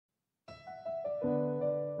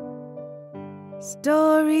Stories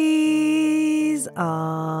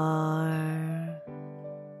are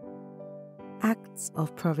acts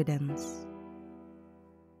of providence.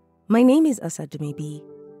 My name is Asadumebi,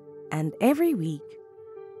 and every week,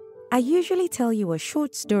 I usually tell you a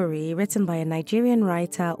short story written by a Nigerian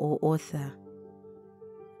writer or author.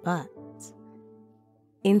 But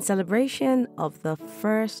in celebration of the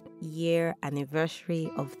first year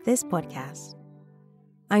anniversary of this podcast,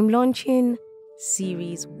 I'm launching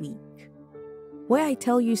Series Week, where I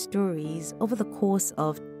tell you stories over the course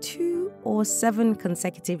of 2 or 7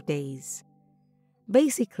 consecutive days.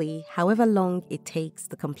 Basically, however long it takes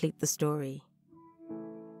to complete the story.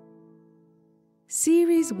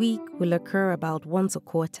 Series Week will occur about once a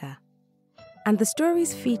quarter, and the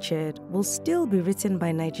stories featured will still be written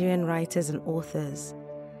by Nigerian writers and authors,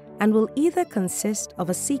 and will either consist of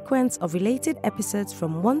a sequence of related episodes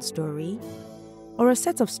from one story, or a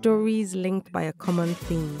set of stories linked by a common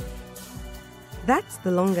theme. That's the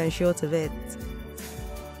long and short of it.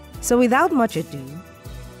 So without much ado,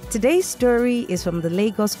 today's story is from the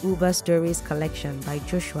Lagos Uber Stories collection by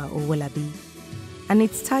Joshua Owolabi, and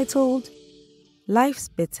it's titled, Life's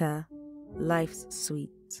Bitter, Life's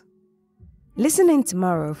Sweet. Listen in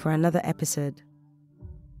tomorrow for another episode.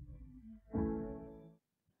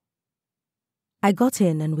 I got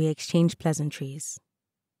in and we exchanged pleasantries.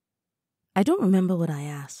 I don't remember what I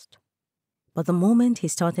asked, but the moment he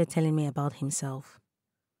started telling me about himself,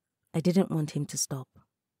 I didn't want him to stop.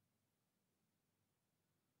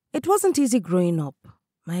 It wasn't easy growing up.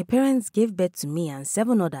 My parents gave birth to me and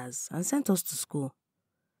 7 others and sent us to school.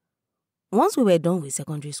 Once we were done with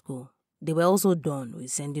secondary school, they were also done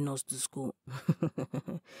with sending us to school.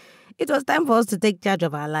 It was time for us to take charge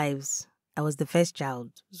of our lives. I was the first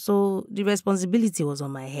child, so the responsibility was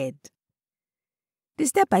on my head. The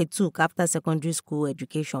step I took after secondary school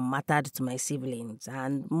education mattered to my siblings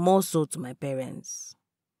and more so to my parents.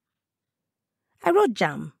 I wrote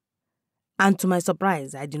JAMB, and to my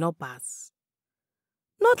surprise, I did not pass.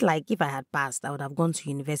 Not like if I had passed, I would have gone to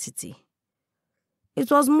university. It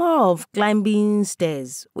was more of climbing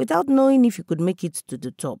stairs without knowing if you could make it to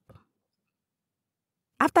the top.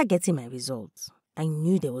 After getting my results, I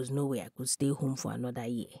knew there was no way I could stay home for another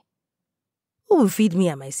year. Who will feed me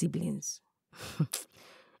and my siblings?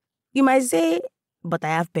 You might say, but I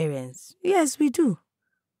have parents. Yes, we do.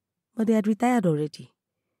 But they had retired already.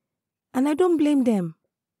 And I don't blame them.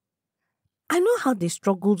 I know how they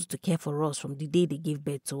struggled to care for us from the day they gave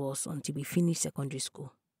birth to us until we finished secondary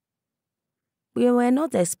school. We were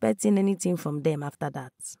not expecting anything from them after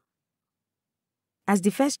that. As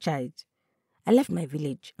the first child, I left my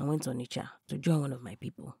village and went to Onitsha to join one of my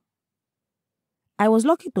people. I was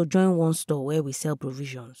lucky to join one store where we sell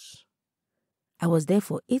provisions. I was there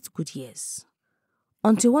for 8 good years,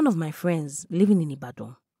 until one of my friends living in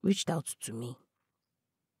Ibadan reached out to me.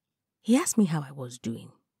 He asked me how I was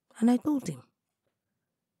doing, and I told him.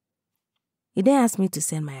 He then asked me to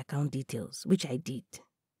send my account details, which I did.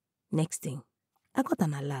 Next thing, I got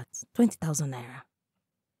an alert, 20,000 naira.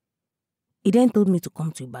 He then told me to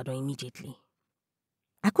come to Ibadan immediately.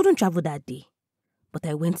 I couldn't travel that day, but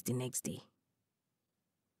I went the next day.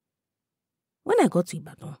 When I got to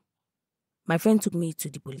Ibadan, my friend took me to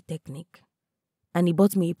the Polytechnic and he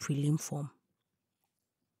bought me a prelim form.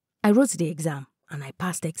 I wrote the exam and I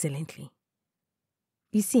passed excellently.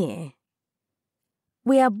 You see,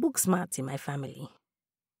 we are book smart in my family,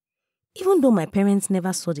 even though my parents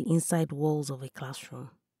never saw the inside walls of a classroom.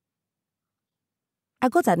 I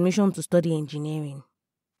got admission to study engineering,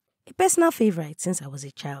 a personal favorite since I was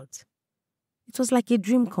a child. It was like a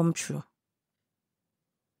dream come true.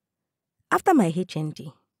 After my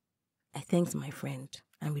HND, I thanked my friend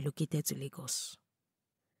and relocated to Lagos.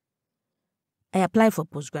 I applied for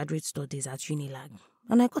postgraduate studies at Unilag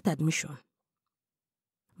and I got admission.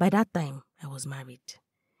 By that time, I was married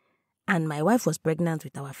and my wife was pregnant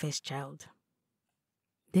with our first child.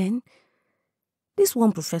 Then, this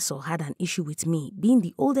one professor had an issue with me being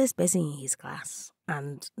the oldest person in his class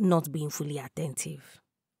and not being fully attentive.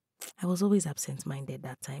 I was always absent-minded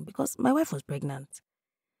that time because my wife was pregnant.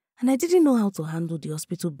 And I didn't know how to handle the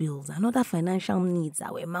hospital bills and other financial needs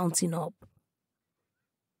that were mounting up.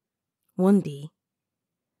 One day,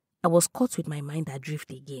 I was caught with my mind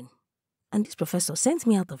adrift again, and this professor sent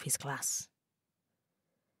me out of his class.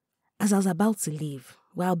 As I was about to leave,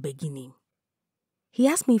 while begging him, he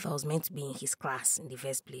asked me if I was meant to be in his class in the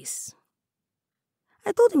first place.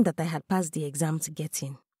 I told him that I had passed the exam to get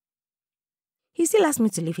in. He still asked me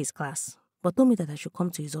to leave his class, but told me that I should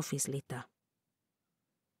come to his office later.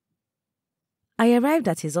 I arrived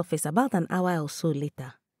at his office about an hour or so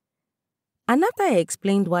later, and after I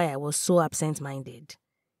explained why I was so absent-minded,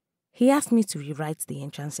 He asked me to rewrite the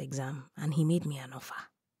entrance exam and he made me an offer.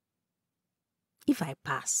 If I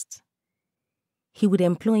passed, he would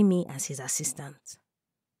employ me as his assistant.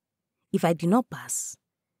 If I did not pass,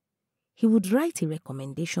 he would write a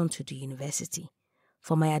recommendation to the university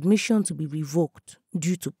for my admission to be revoked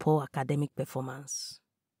due to poor academic performance.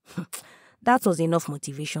 That was enough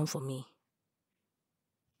motivation for me.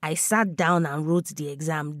 I sat down and wrote the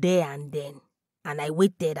exam there and then, and I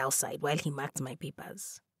waited outside while he marked my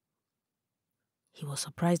papers. He was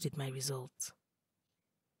surprised with my results.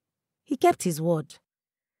 He kept his word,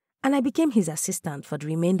 and I became his assistant for the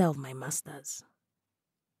remainder of my master's.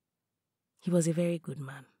 He was a very good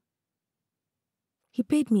man. He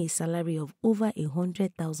paid me a salary of over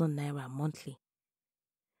 100,000 naira monthly,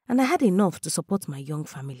 and I had enough to support my young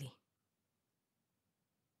family.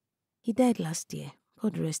 He died last year,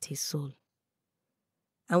 God rest his soul.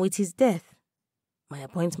 And with his death, my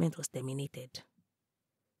appointment was terminated.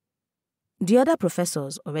 The other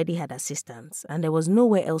professors already had assistants, and there was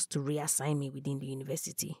nowhere else to reassign me within the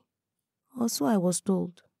university. Or so I was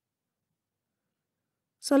told.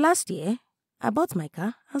 So last year, I bought my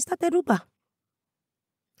car and started Uber.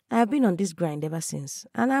 I have been on this grind ever since,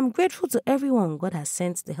 and I'm grateful to everyone God has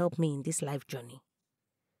sent to help me in this life journey.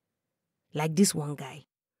 Like this one guy,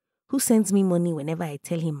 who sends me money whenever I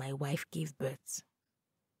tell him my wife gave birth.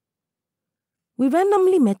 We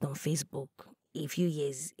randomly met on Facebook a few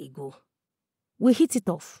years ago. We hit it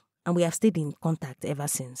off, and we have stayed in contact ever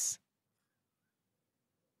since.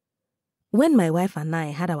 When my wife and I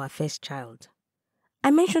had our first child,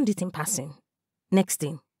 I mentioned it in passing. Next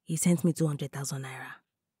thing, he sent me 200,000 naira.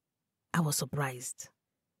 I was surprised.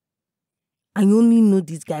 I only know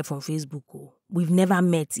this guy from Facebook. We've never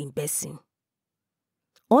met in person.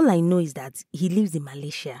 All I know is that he lives in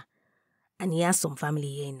Malaysia and he has some family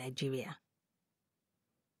here in Nigeria.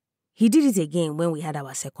 He did it again when we had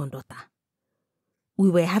our second daughter. We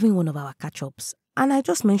were having one of our catch-ups and I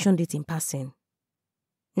just mentioned it in passing.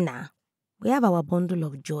 Nah, we have our bundle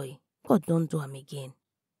of joy. God don't do him again.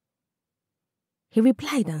 He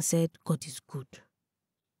replied and said, God is good.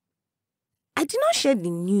 I did not share the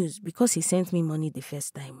news because he sent me money the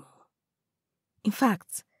first time. In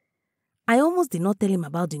fact, I almost did not tell him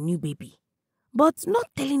about the new baby, but not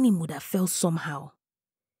telling him would have felt somehow.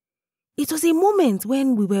 It was a moment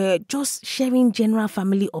when we were just sharing general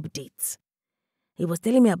family updates. He was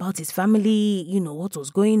telling me about his family, what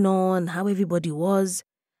was going on, how everybody was,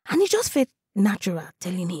 and it just felt natural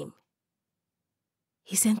telling him.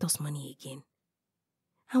 He sent us money again,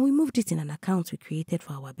 and we moved it in an account we created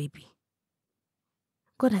for our baby.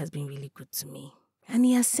 God has been really good to me, and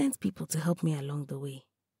he has sent people to help me along the way.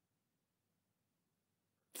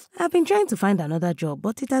 I've been trying to find another job,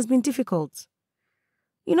 but it has been difficult.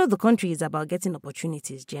 The country is about getting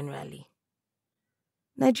opportunities generally.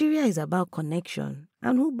 Nigeria is about connection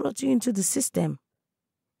and who brought you into the system.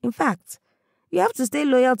 In fact, you have to stay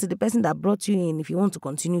loyal to the person that brought you in if you want to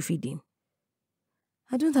continue feeding.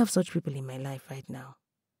 I don't have such people in my life right now,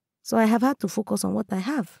 so I have had to focus on what I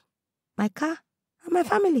have, my car and my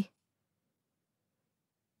family.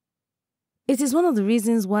 It is one of the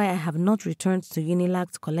reasons why I have not returned to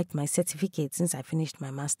Unilag to collect my certificate since I finished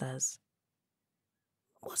my master's.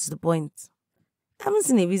 What's the point? I haven't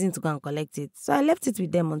seen a reason to go and collect it, so I left it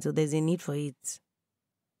with them until there's a need for it.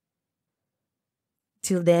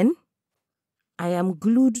 Till then, I am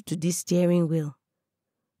glued to this steering wheel,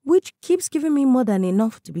 which keeps giving me more than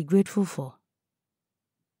enough to be grateful for.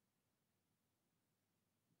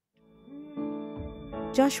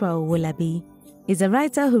 Joshua Owolabi is a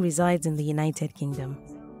writer who resides in the United Kingdom.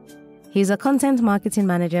 He is a content marketing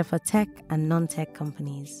manager for tech and non-tech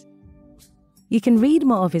companies. You can read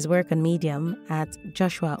more of his work on Medium at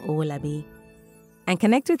Joshua Owolabi and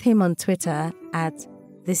connect with him on Twitter at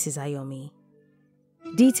This Is Ayomi.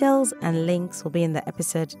 Details and links will be in the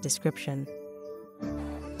episode description.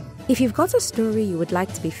 If you've got a story you would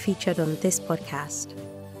like to be featured on this podcast,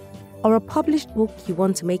 or a published book you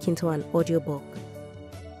want to make into an audiobook,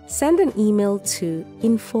 send an email to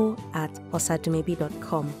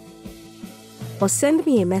info@osadumebi.com or send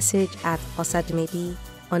me a message at Osadumebi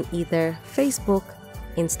on either Facebook,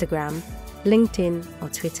 Instagram, LinkedIn, or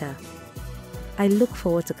Twitter. I look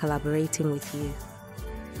forward to collaborating with you.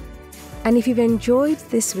 And if you've enjoyed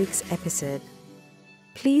this week's episode,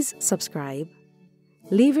 please subscribe,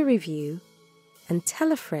 leave a review, and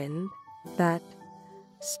tell a friend that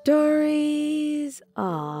stories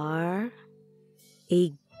are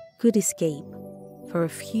a good escape for a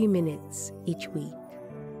few minutes each week.